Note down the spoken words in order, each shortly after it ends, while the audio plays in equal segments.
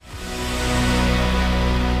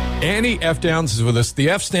Annie F. Downs is with us.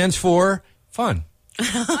 The F stands for fun.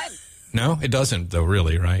 No, it doesn't, though,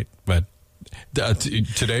 really, right? But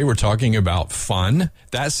today we're talking about fun.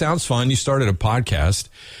 That sounds fun. You started a podcast.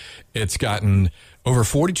 It's gotten over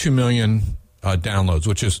 42 million downloads,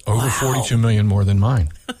 which is over 42 million more than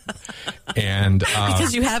mine. And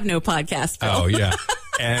because you have no podcast, Bill. Oh, yeah.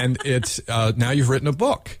 And it's now you've written a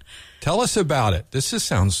book. Tell us about it. This just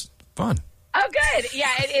sounds fun. Oh, good.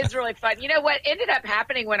 Yeah, it is really fun. You know what ended up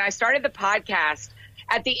happening when I started the podcast,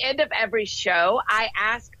 at the end of every show, I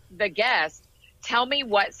ask the guest, tell me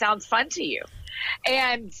what sounds fun to you.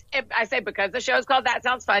 And I say, because the show is called That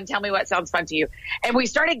Sounds Fun, tell me what sounds fun to you. And we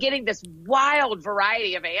started getting this wild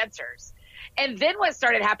variety of answers. And then what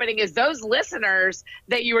started happening is those listeners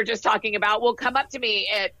that you were just talking about will come up to me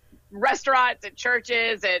at restaurants, at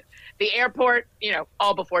churches, at the airport, you know,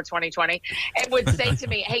 all before 2020, and would say to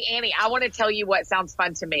me, hey, Annie, I want to tell you what sounds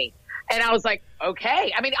fun to me. And I was like,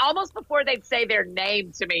 okay. I mean, almost before they'd say their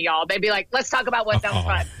name to me, y'all, they'd be like, let's talk about what sounds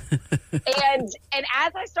fun. And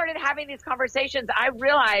as I started having these conversations, I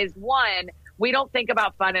realized, one, we don't think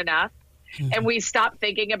about fun enough. And we stop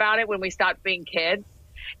thinking about it when we stop being kids.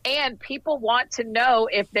 And people want to know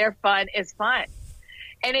if their fun is fun.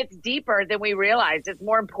 And it's deeper than we realize. It's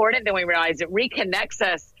more important than we realize. It reconnects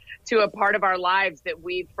us to a part of our lives that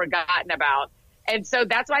we've forgotten about. And so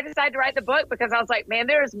that's why I decided to write the book, because I was like, man,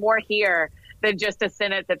 there is more here than just a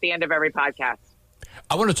sentence at the end of every podcast.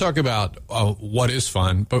 I want to talk about what is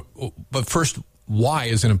fun, but first, why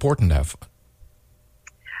is it important to have fun?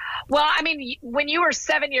 Well, I mean, when you were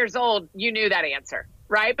 7 years old, you knew that answer,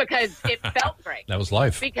 right? Because it felt great. That was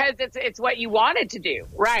life. Because it's what you wanted to do,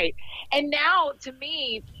 right? And now, to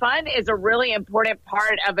me, fun is a really important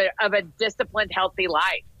part of a disciplined, healthy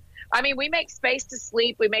life. I mean, we make space to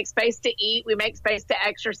sleep, we make space to eat, we make space to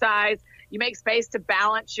exercise, you make space to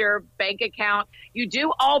balance your bank account. You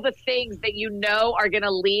do all the things that you know are going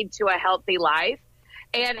to lead to a healthy life.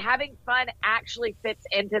 And having fun actually fits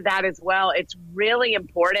into that as well. It's really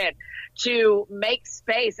important to make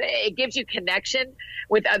space. It gives you connection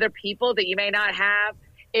with other people that you may not have.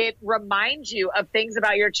 It reminds you of things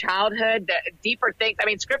about your childhood, the deeper things. I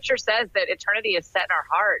mean, Scripture says that eternity is set in our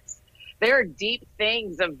hearts. There are deep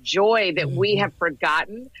things of joy that we have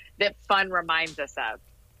forgotten that fun reminds us of.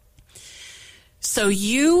 So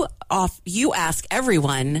you ask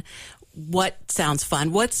everyone what sounds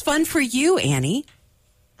fun. What's fun for you, Annie?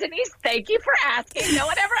 Denise, thank you for asking. No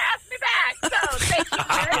one ever asked me back, so thank you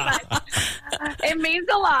very much. It means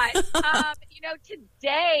a lot. You know,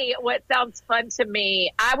 today, what sounds fun to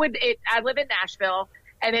me, I live in Nashville,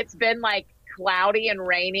 and it's been like cloudy and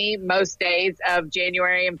rainy most days of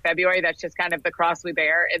January and February. That's just kind of the cross we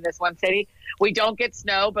bear in this one city. We don't get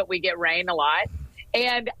snow, but we get rain a lot.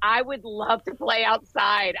 And I would love to play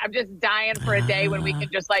outside. I'm just dying for a day when we can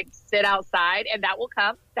just like sit outside, and that will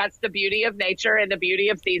come. That's the beauty of nature and the beauty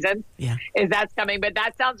of seasons. Yeah, is that's coming. But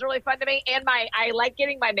that sounds really fun to me. And I like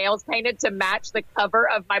getting my nails painted to match the cover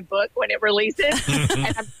of my book when it releases.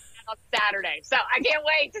 And I'm on Saturday, so I can't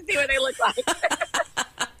wait to see what they look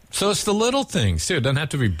like. So it's the little things too. It doesn't have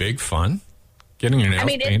to be big fun. Getting your nails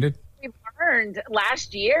painted. We've learned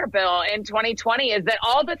last year, Bill, in 2020, is that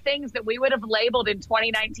all the things that we would have labeled in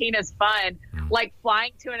 2019 as fun, like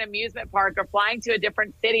flying to an amusement park or flying to a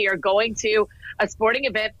different city or going to a sporting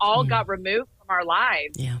event, all got removed from our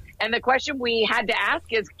lives. Yeah. And the question we had to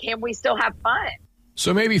ask is, can we still have fun?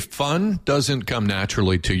 So maybe fun doesn't come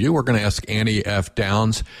naturally to you. We're going to ask Annie F.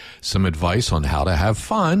 Downs some advice on how to have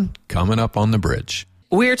fun coming up on The Bridge.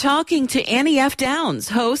 We're talking to Annie F. Downs,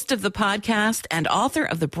 host of the podcast and author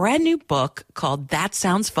of the brand new book called That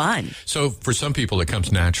Sounds Fun. So for some people, it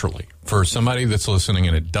comes naturally. For somebody that's listening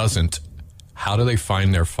and it doesn't, how do they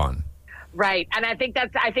find their fun? Right. And I think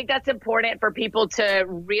that's important for people to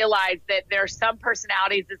realize that there are some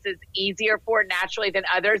personalities this is easier for naturally than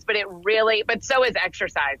others, but so is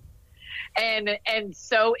exercise. And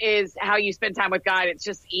so is how you spend time with God. It's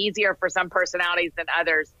just easier for some personalities than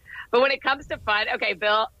others. But when it comes to fun, okay,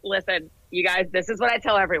 Bill, listen, you guys, this is what I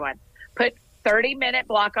tell everyone. Put 30-minute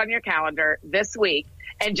block on your calendar this week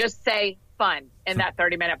and just say fun in that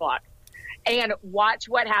 30-minute block. And watch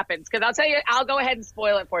what happens. Because I'll tell you, I'll go ahead and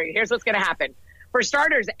spoil it for you. Here's what's going to happen. For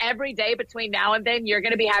starters, every day between now and then, you're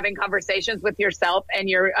going to be having conversations with yourself and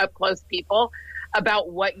your up-close people about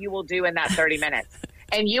what you will do in that 30 minutes.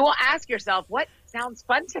 And you will ask yourself, what sounds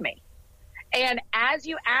fun to me? And as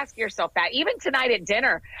you ask yourself that, even tonight at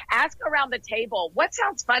dinner, ask around the table, what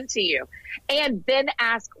sounds fun to you? And then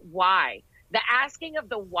ask why. The asking of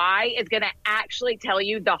the why is going to actually tell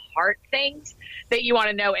you the heart things that you want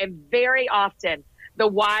to know. And very often, the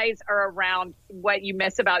whys are around what you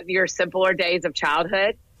miss about your simpler days of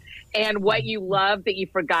childhood. and what you love that you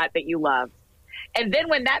forgot that you loved. And then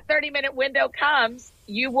when that 30-minute window comes,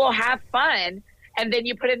 you will have fun. And then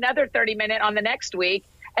you put another 30-minute on the next week.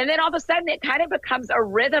 And then all of a sudden it kind of becomes a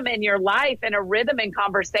rhythm in your life and a rhythm in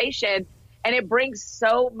conversation. And it brings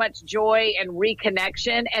so much joy and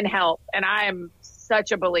reconnection and help. And I am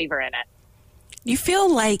such a believer in it. You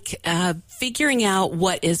feel like figuring out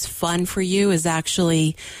what is fun for you is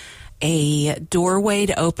actually a doorway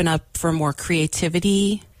to open up for more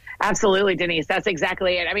creativity? Absolutely, Denise. That's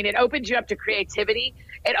exactly it. I mean, it opens you up to creativity.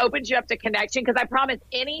 It opens you up to connection, because I promise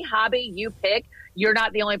any hobby you pick, you're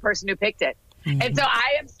not the only person who picked it. Mm-hmm. And so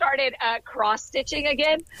I have started cross-stitching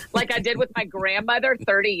again, like I did with my grandmother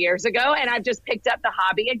 30 years ago, and I've just picked up the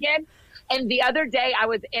hobby again. And the other day I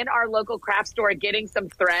was in our local craft store getting some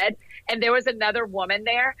thread, and there was another woman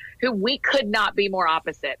there who we could not be more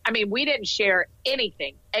opposite. I mean, we didn't share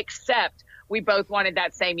anything except we both wanted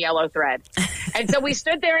that same yellow thread. And so we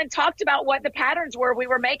stood there and talked about what the patterns were we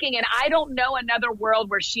were making. And I don't know another world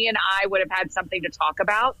where she and I would have had something to talk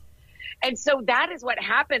about. And so that is what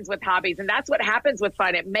happens with hobbies. And that's what happens with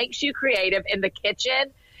fun. It makes you creative in the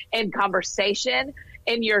kitchen, in conversation,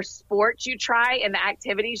 in your sports you try, in the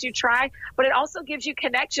activities you try. But it also gives you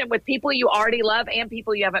connection with people you already love and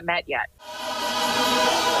people you haven't met yet.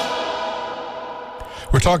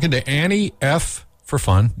 We're talking to Annie F. for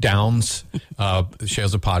fun, Downs. She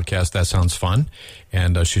has a podcast, That Sounds Fun,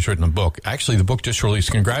 and she's written a book. Actually, the book just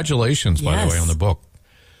released. Congratulations, by the way, on the book.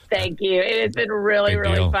 Thank you. It has been really,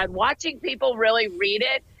 really fun. Watching people really read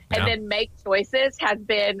it and then make choices has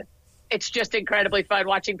been, it's just incredibly fun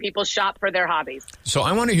watching people shop for their hobbies. So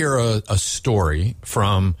I want to hear a story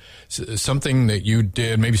from something that you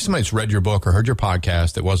did. Maybe somebody's read your book or heard your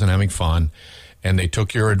podcast that wasn't having fun, and they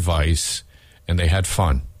took your advice and they had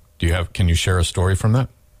fun. Can you share a story from that?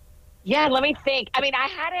 Yeah, let me think. I mean, I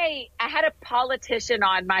had a politician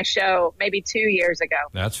on my show maybe 2 years ago.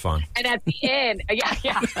 That's fun. And at the end,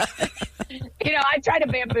 yeah. You know, I try to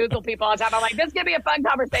bamboozle people all the time. I'm like, this is going to be a fun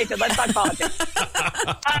conversation. Let's talk politics.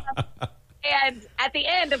 And at the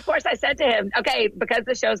end, of course, I said to him, okay, because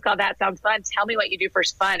the show's called That Sounds Fun, tell me what you do for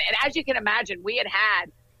fun. And as you can imagine, we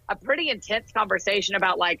had a pretty intense conversation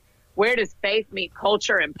about, like, where does faith meet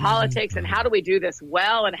culture and politics, and how do we do this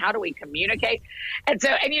well, and how do we communicate? And so,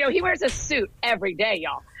 and you know, he wears a suit every day,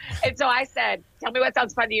 y'all. And so I said, tell me what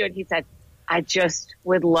sounds fun to you. And he said, I just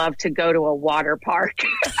would love to go to a water park.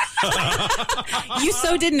 You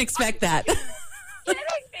so didn't expect that. Kidding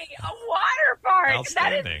me, a water park.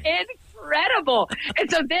 That is incredible. And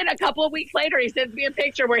so then a couple of weeks later, he sends me a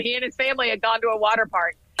picture where he and his family had gone to a water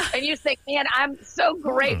park. And you think, man, I'm so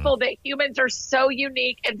grateful that humans are so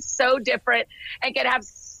unique and so different and can have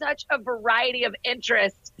such a variety of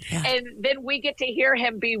interests. Yeah. And then we get to hear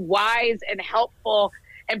him be wise and helpful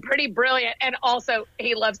and pretty brilliant. And also,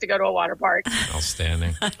 he loves to go to a water park.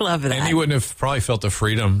 Outstanding. I love that. And he wouldn't have probably felt the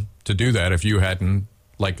freedom to do that if you hadn't,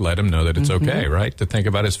 like, let him know that it's okay, right? To think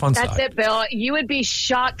about his fun side. That's it, Bill. You would be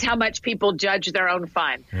shocked how much people judge their own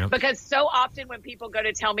fun. Yep. Because so often when people go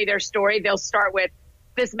to tell me their story, they'll start with,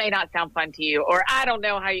 this may not sound fun to you, or I don't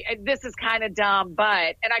know how you, this is kind of dumb,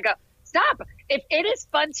 but, and I go, stop. If it is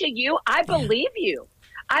fun to you, I believe you.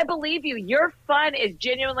 I believe you. Your fun is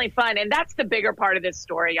genuinely fun. And that's the bigger part of this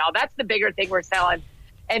story, y'all. That's the bigger thing we're selling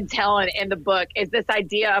and telling in the book, is this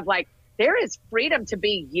idea of, like, there is freedom to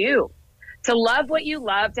be you, to love what you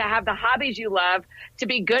love, to have the hobbies you love, to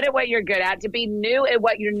be good at what you're good at, to be new at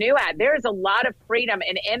what you're new at. There is a lot of freedom,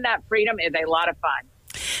 and in that freedom is a lot of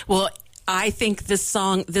fun. Well, I think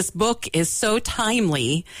this book is so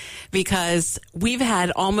timely because we've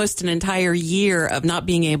had almost an entire year of not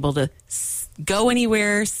being able to go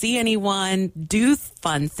anywhere, see anyone, do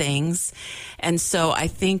fun things. And so I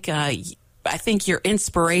think your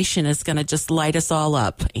inspiration is going to just light us all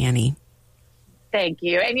up, Annie. Thank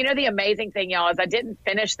you. And you know, the amazing thing, y'all, is I didn't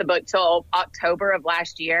finish the book till October of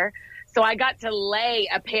last year. So I got to lay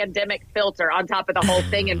a pandemic filter on top of the whole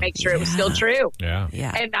thing and make sure it was still true. Yeah.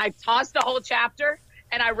 And I tossed a whole chapter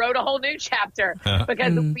and I wrote a whole new chapter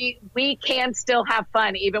because we can still have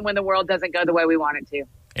fun even when the world doesn't go the way we want it to.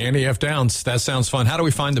 Annie F. Downs, That Sounds Fun. How do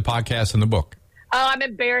we find the podcast and the book? Oh, I'm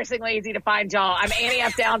embarrassingly easy to find, y'all. I'm Annie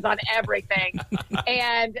F. Downs on everything.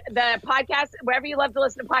 And the podcast, wherever you love to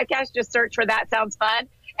listen to podcasts, just search for That Sounds Fun.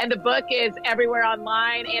 And the book is everywhere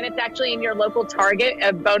online, and it's actually in your local Target.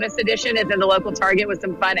 A bonus edition is in the local Target with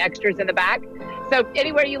some fun extras in the back. So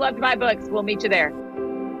anywhere you love to buy books, we'll meet you there.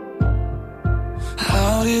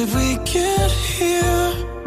 How did we get here?